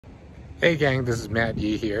Hey gang, this is Matt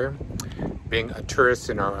Yee here, being a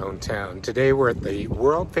tourist in our own town. Today we're at the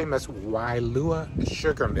world famous WAILUA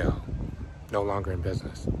sugar mill. No longer in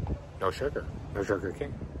business. No sugar. No sugar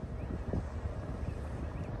cane.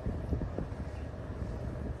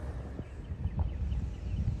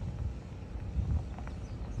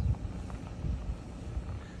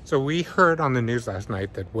 So we heard on the news last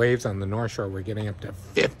night that waves on the North Shore were getting up to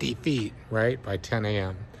 50 feet, right, by 10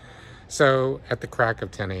 a.m. So at the crack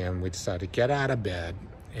of 10 a.m. we decided to get out of bed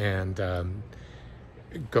and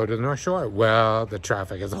go to the North Shore. Well, the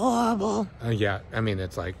traffic is horrible. Yeah, I mean,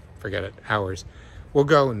 it's like, forget it, hours. We'll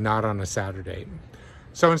go not on a Saturday.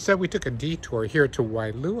 So instead we took a detour here to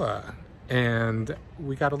WAILUA and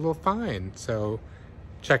we got a little find. So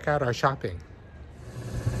check out our shopping.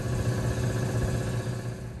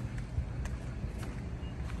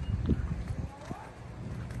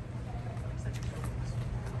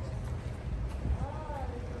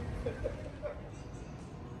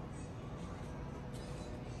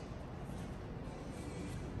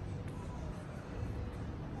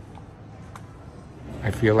 I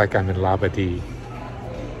feel like I'm in Labadee.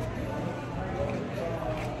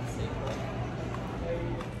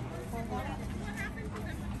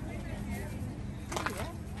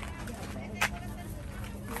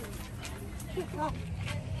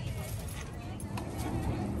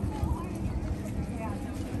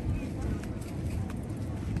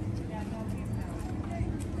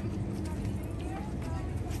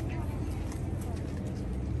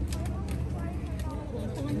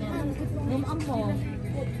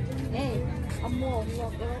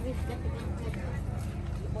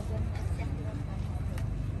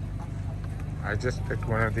 I just picked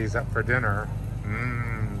one of these up for dinner.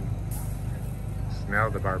 Smell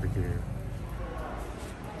the barbecue.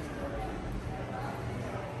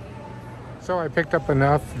 So I picked up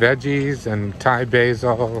enough veggies and Thai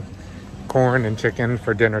basil, corn and chicken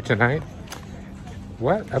for dinner tonight.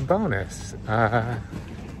 What a bonus.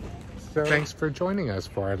 So thanks for joining us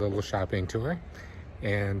for our little shopping tour.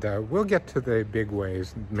 And we'll get to the big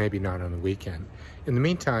waves, maybe not on the weekend. In the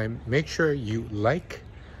meantime, make sure you like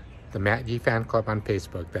the Matt Yee Fan Club on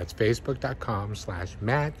Facebook. That's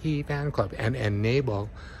facebook.com/Matt Yee Fan Club, and enable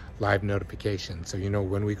live notifications so you know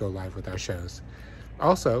when we go live with our shows.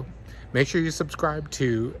 Also, make sure you subscribe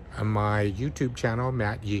to my YouTube channel,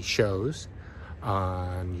 Matt Yee Shows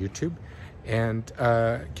on YouTube. And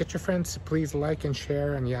get your friends to please like and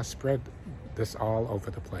share, and yeah, spread this all over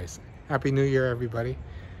the place. Happy New Year, everybody.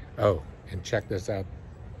 Oh, and check this out.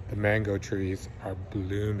 The mango trees are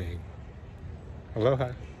blooming.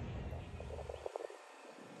 Aloha.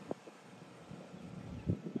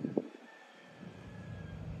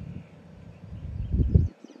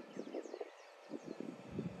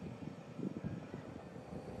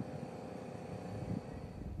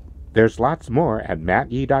 There's lots more at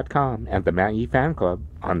mattyee.com and the Matt Yee Fan Club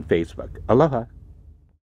on Facebook. Aloha.